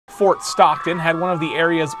Fort Stockton had one of the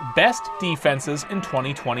area's best defenses in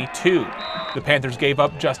 2022. The Panthers gave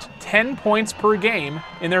up just 10 points per game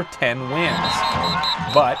in their 10 wins.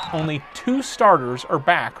 But only 2 starters are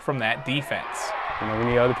back from that defense. You know, we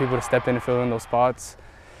need other people to step in and fill in those spots.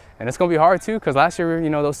 And it's going to be hard too, because last year,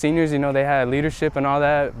 you know, those seniors, you know, they had leadership and all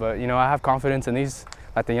that. But, you know, I have confidence in these,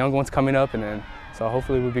 like the young ones coming up. And then, so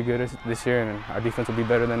hopefully we'll be good this year and our defense will be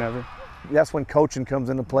better than ever. That's when coaching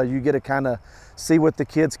comes into play. You get to kind of see what the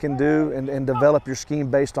kids can do and develop your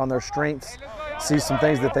scheme based on their strengths, see some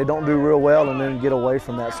things that they don't do real well, and then get away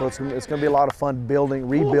from that. So it's going to be a lot of fun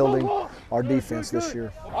rebuilding our defense this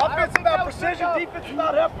year. Offense about precision, defense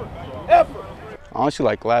about effort. Honestly,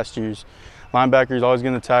 like last year's, linebackers always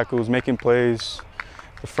getting the tackles, making plays,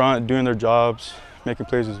 the front doing their jobs, making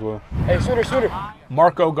plays as well. Hey, shooter.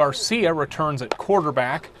 Marco Garcia returns at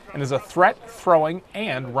quarterback and is a threat throwing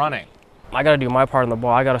and running. I got to do my part on the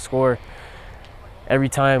ball. I got to score every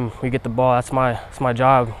time we get the ball. That's my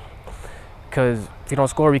job. Because if you don't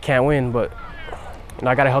score, we can't win. But you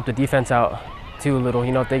know, I got to help the defense out too a little.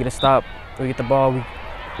 You know, if they get a stop, we get the ball,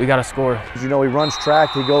 we got to score. You know, he runs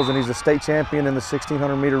track. He goes and he's a state champion in the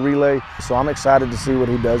 1,600-meter relay. So I'm excited to see what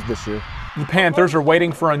he does this year. The Panthers are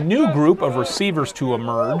waiting for a new group of receivers to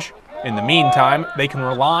emerge. In the meantime, they can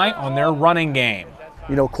rely on their running game.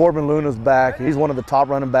 You know, Corbin Luna's back. He's one of the top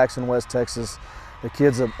running backs in West Texas. The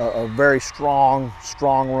kid's a very strong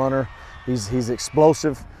runner. He's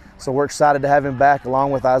explosive. So we're excited to have him back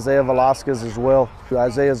along with Isaiah Velasquez as well.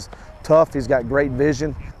 Isaiah's tough. He's got great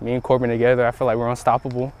vision. Me and Corbin together, I feel like we're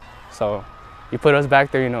unstoppable. So you put us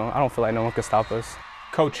back there, you know, I don't feel like no one can stop us.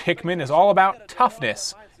 Coach Hickman is all about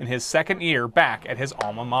toughness in his second year back at his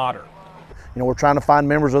alma mater. You know, we're trying to find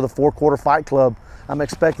members of the 4-quarter fight club. I'm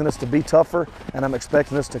expecting us to be tougher, and I'm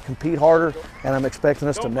expecting us to compete harder, and I'm expecting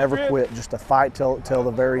us to never quit, just to fight till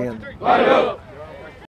the very end. Light up.